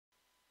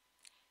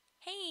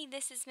Hey,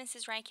 this is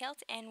Mrs.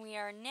 Reichelt, and we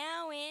are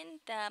now in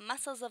the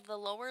muscles of the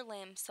lower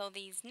limb. So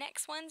these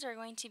next ones are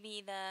going to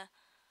be the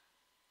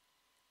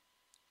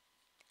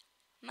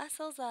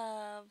muscles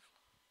of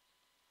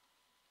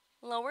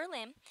lower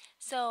limb.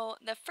 So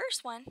the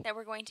first one that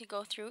we're going to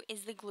go through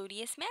is the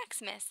gluteus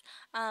maximus.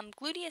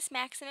 Gluteus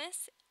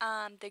maximus,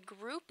 the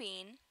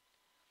grouping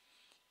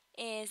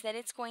is that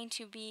it's going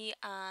to be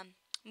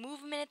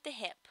movement at the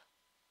hip.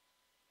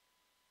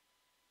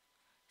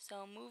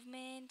 So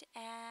movement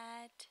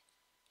at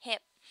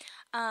hip.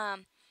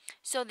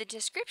 So the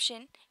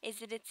description is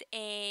that it's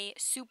a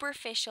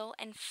superficial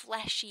and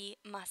fleshy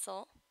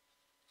muscle.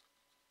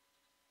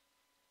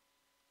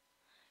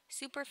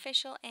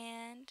 Superficial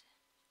and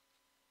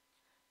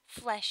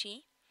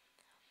fleshy.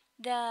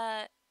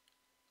 The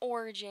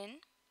origin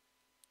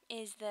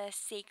is the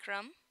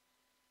sacrum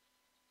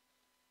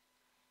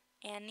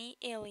and the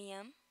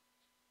ilium.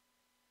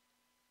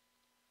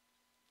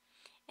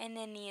 And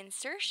then the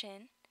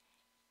insertion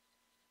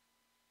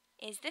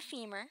is the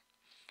femur,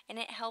 and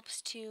it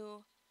helps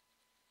to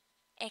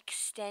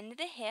extend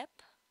the hip,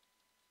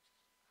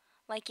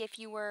 like if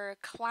you were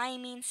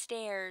climbing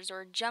stairs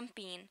or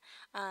jumping.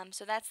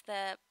 So that's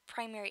the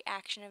primary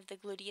action of the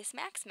gluteus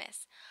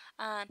maximus.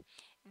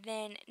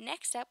 Then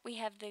next up we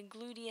have the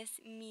gluteus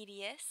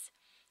medius,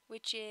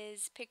 which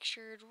is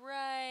pictured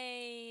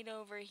right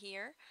over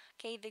here.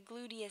 Okay, the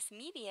gluteus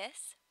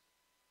medius.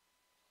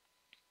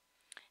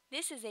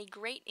 This is a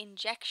great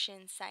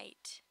injection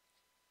site.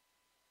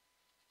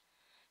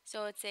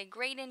 So it's a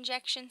great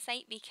injection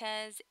site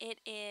because it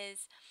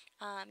is,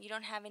 you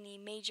don't have any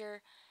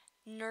major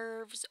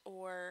nerves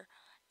or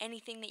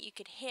anything that you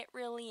could hit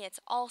really.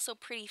 It's also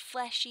pretty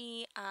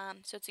fleshy,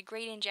 so it's a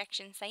great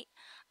injection site.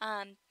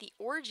 The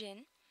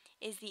origin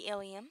is the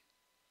ilium.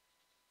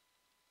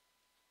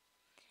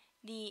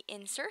 The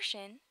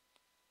insertion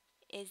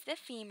is the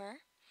femur,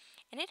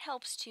 and it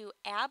helps to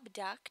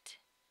abduct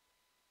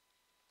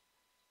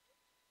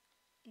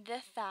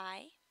the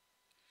thigh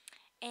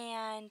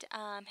and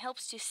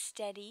helps to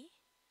steady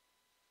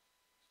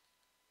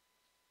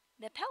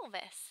the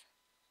pelvis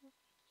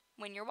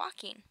when you're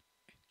walking.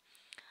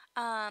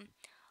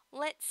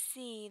 Let's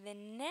see, the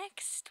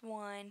next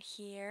one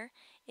here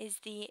is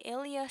the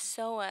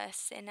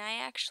iliopsoas, and I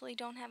actually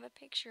don't have a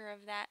picture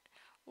of that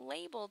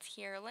labeled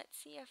here. Let's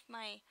see if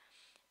my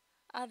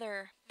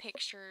other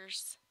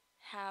pictures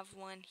have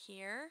one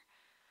here.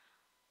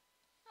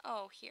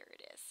 Oh, here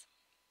it is.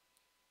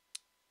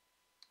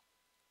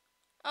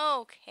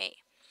 Okay,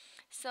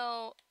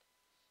 so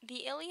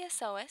the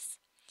iliopsoas,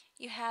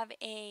 you have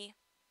a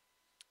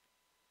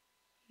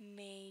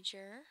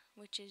major,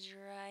 which is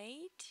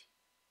right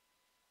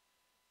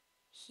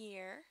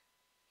here.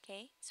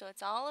 Okay, so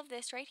it's all of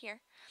this right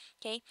here.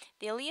 Okay,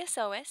 the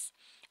iliopsoas,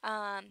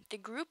 the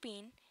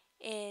grouping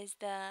is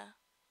the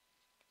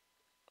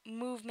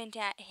movement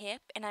at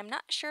hip, and I'm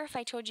not sure if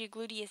I told you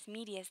gluteus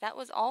medius, that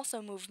was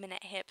also movement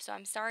at hip, so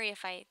I'm sorry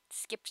if I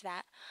skipped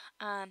that.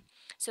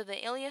 So the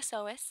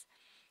iliopsoas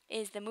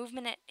is the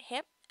movement at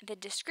hip. The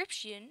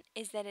description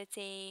is that it's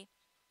a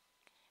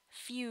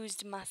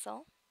fused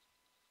muscle.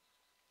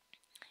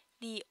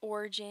 The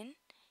origin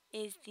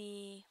is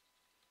the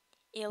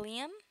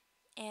ilium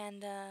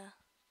and the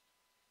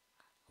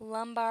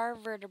lumbar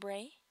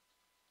vertebrae.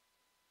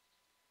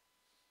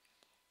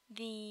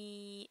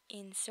 The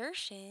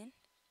insertion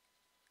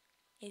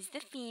is the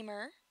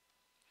femur,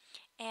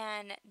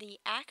 and the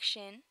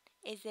action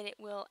is that it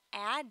will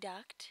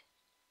adduct,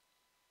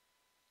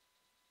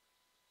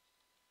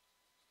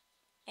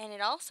 and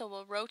it also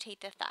will rotate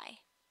the thigh.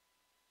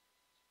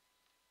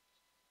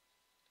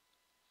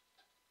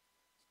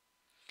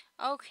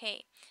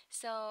 Okay,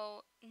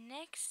 so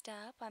next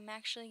up, I'm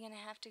actually going to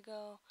have to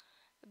go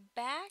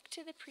back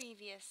to the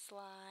previous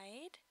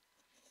slide.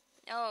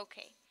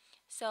 Okay,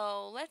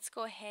 so let's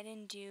go ahead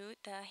and do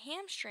the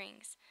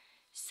hamstrings.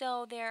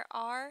 So there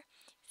are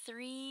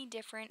 3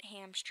 different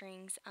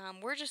hamstrings.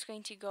 We're just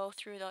going to go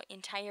through the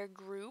entire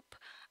group.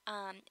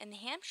 And the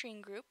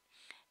hamstring group,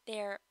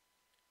 their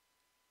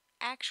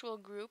actual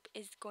group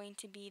is going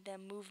to be the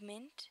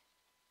movement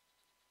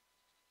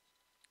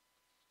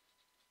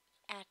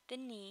at the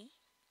knee.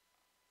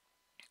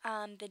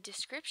 The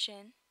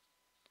description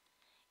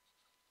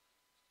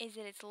is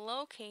that it's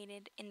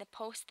located in the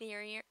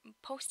posterior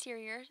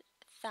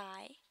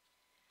thigh.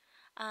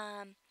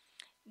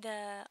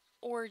 The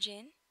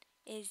origin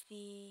is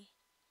the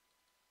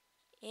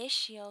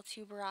ischial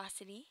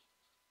tuberosity.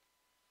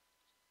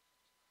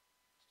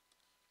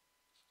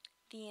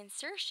 The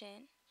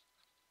insertion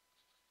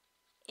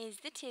is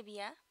the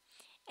tibia,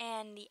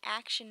 and the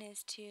action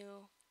is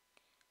to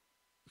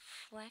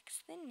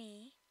flex the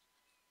knee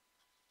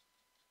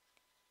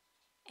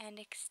and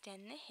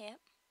extend the hip.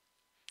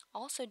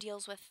 Also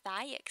deals with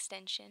thigh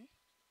extension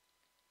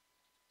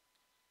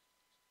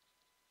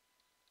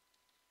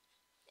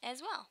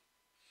as well.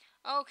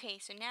 Okay,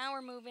 so now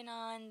we're moving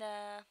on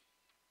the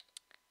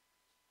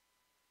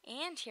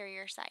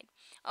anterior side.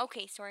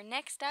 Okay, so our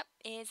next up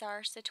is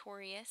our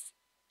sartorius.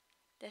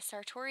 The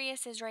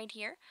sartorius is right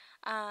here.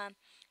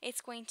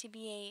 It's going to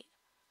be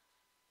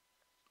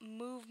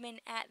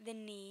movement at the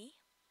knee.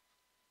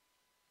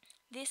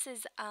 This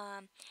is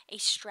a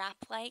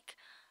strap-like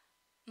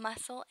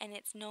muscle, and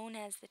it's known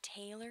as the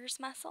Taylor's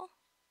muscle.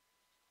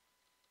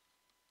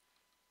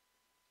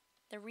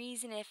 The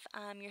reason if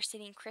you're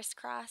sitting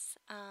crisscross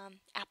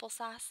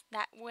applesauce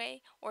that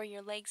way, or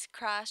your legs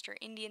crossed, or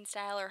Indian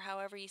style, or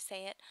however you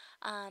say it,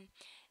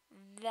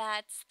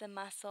 that's the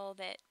muscle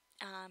that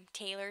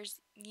tailors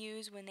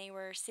use when they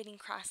were sitting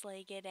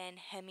cross-legged and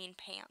hemming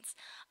pants.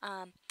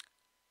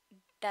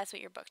 That's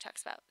what your book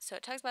talks about. So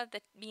it talks about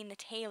being the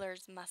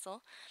tailor's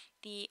muscle.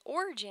 The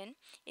origin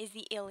is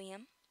the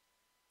ilium.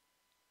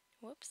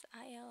 Whoops,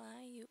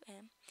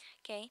 I-L-I-U-M.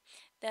 Okay,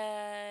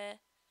 the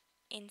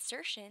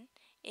insertion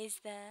is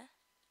the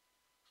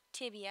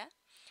tibia,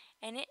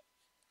 and it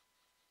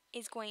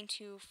is going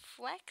to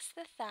flex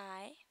the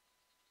thigh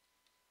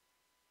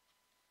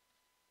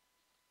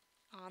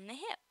on the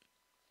hip.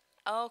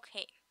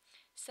 Okay,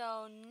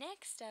 so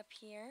next up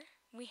here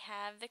we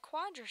have the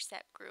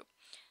quadricep group.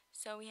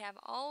 So we have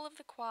all of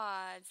the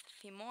quads,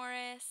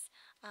 femoris,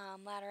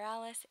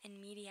 lateralis, and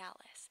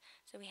medialis.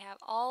 So we have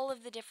all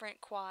of the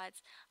different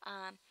quads.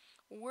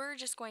 We're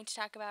just going to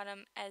talk about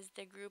them as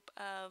the group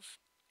of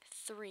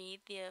three.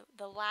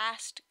 The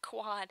last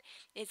quad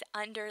is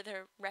under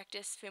the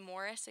rectus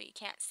femoris, so you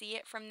can't see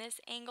it from this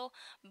angle,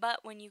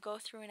 but when you go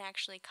through and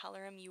actually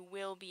color them, you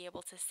will be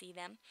able to see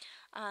them.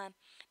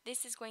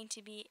 This is going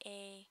to be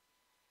a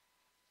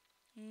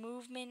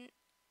movement,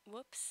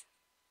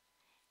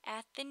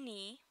 at the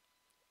knee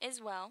as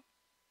well.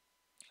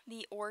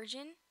 The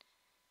origin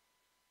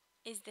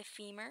is the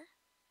femur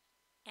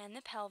and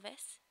the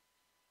pelvis,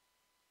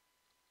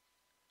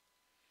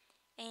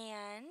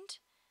 and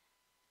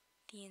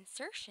the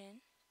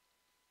insertion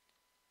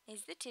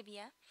is the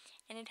tibia,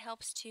 and it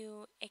helps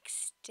to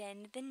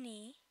extend the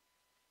knee,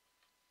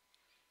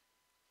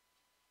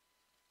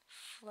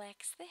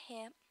 flex the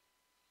hip,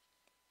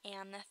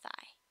 and the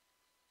thigh.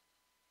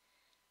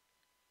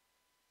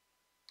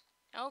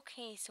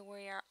 Okay, so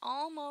we are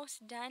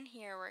almost done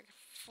here. We're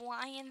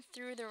flying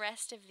through the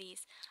rest of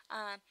these.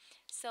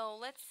 So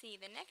let's see.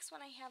 The next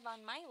one I have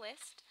on my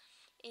list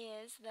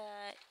is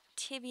the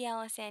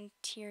tibialis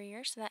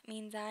anterior. So that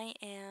means I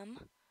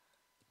am...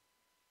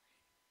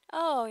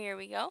 Oh, here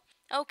we go.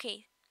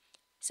 Okay,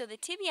 so the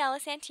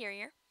tibialis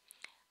anterior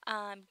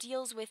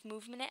deals with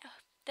movement at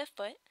the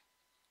foot.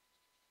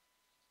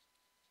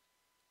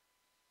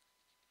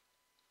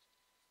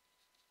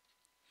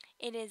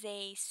 It is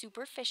a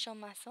superficial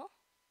muscle.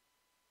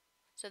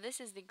 So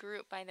this is the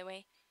group, by the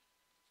way.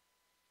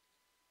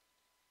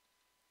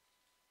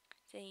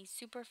 It's a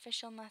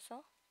superficial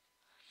muscle.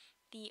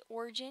 The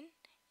origin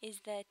is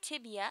the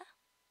tibia,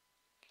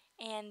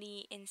 and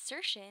the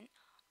insertion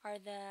are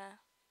the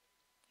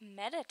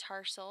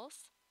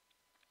metatarsals,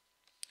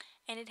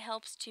 and it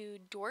helps to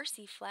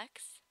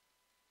dorsiflex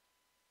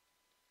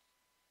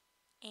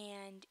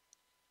and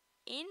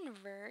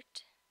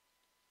invert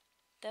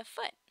the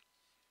foot.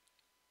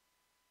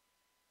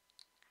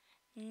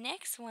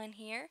 Next one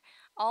here,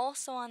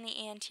 also on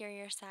the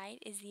anterior side,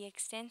 is the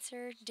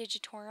extensor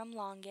digitorum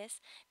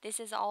longus. This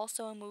is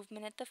also a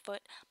movement at the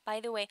foot. By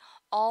the way,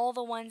 all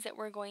the ones that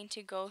we're going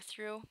to go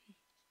through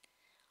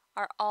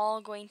are all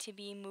going to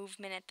be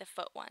movement at the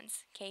foot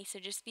ones. Okay, so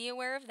just be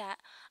aware of that.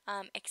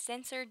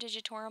 Extensor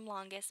digitorum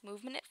longus,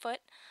 movement at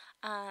foot.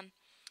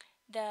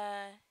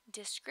 The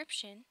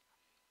description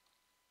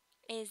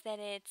is that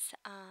it's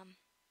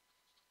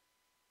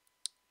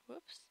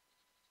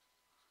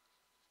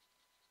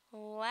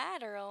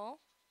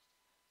lateral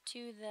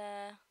to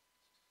the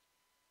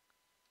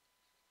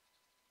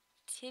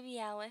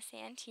tibialis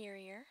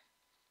anterior.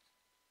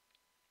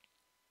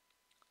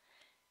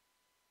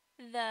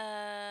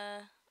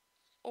 The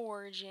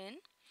origin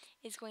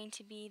is going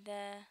to be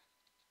the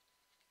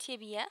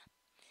tibia,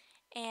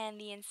 and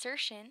the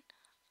insertion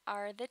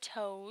are the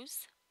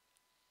toes,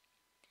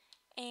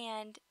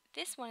 and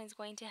this one is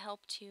going to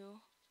help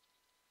to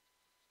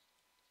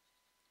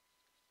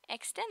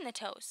extend the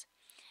toes.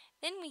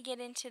 Then we get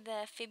into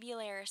the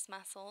fibularis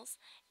muscles,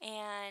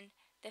 and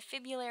the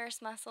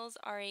fibularis muscles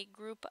are a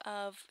group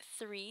of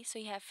three. So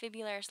you have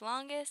fibularis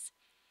longus,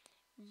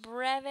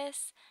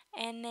 brevis,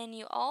 and then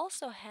you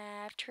also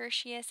have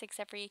tertius,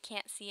 except for you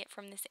can't see it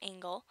from this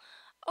angle.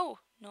 Oh,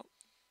 no,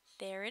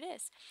 there it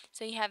is.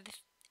 So you have the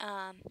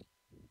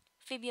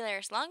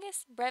fibularis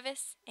longus,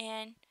 brevis,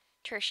 and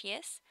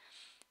tertius.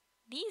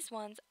 These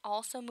ones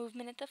also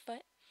movement at the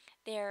foot.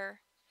 They're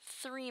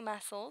three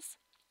muscles.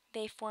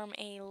 They form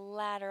a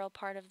lateral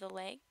part of the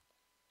leg.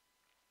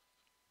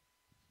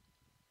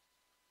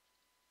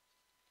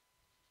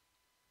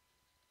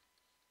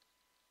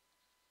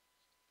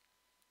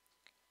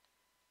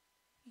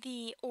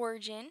 The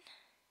origin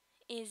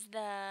is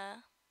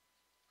the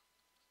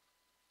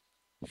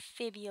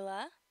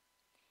fibula.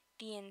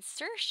 The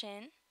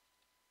insertion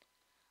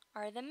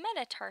are the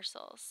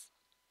metatarsals.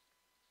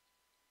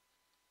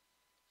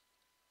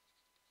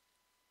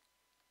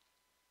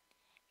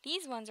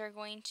 These ones are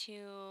going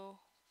to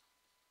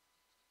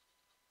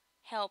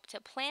help to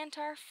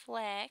plantar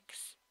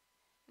flex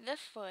the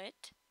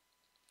foot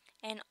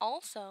and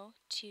also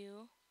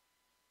to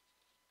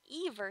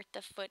evert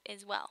the foot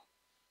as well.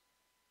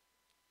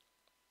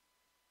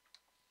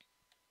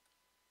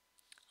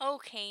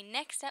 Okay,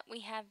 next up we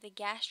have the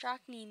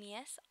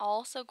gastrocnemius,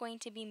 also going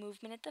to be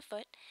movement at the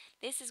foot.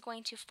 This is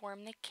going to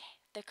form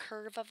the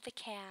curve of the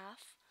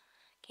calf,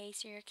 okay,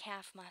 so your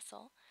calf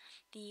muscle.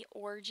 The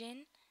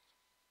origin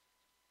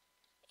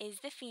is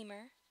the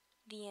femur,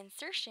 the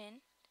insertion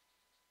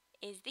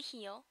is the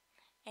heel,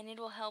 and it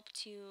will help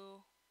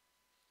to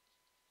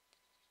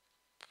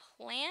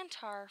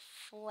plantar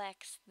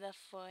flex the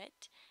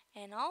foot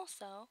and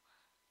also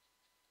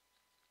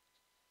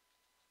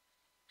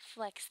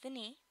flex the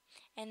knee.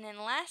 And then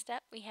last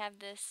up we have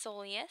the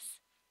soleus.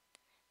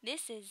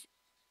 This is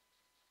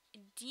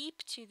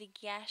deep to the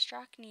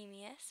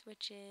gastrocnemius,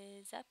 which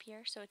is up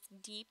here, so it's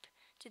deep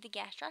to the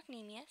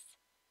gastrocnemius.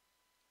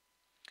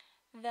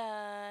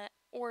 The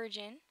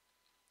origin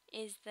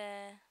is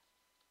the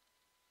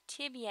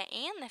tibia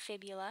and the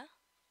fibula,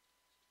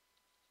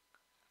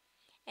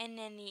 and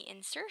then the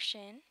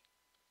insertion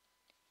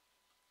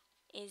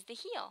is the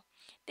heel.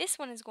 This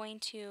one is going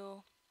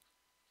to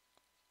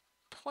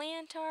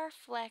plantar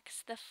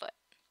flex the foot.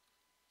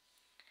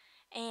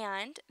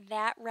 And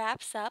that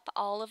wraps up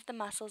all of the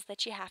muscles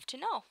that you have to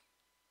know.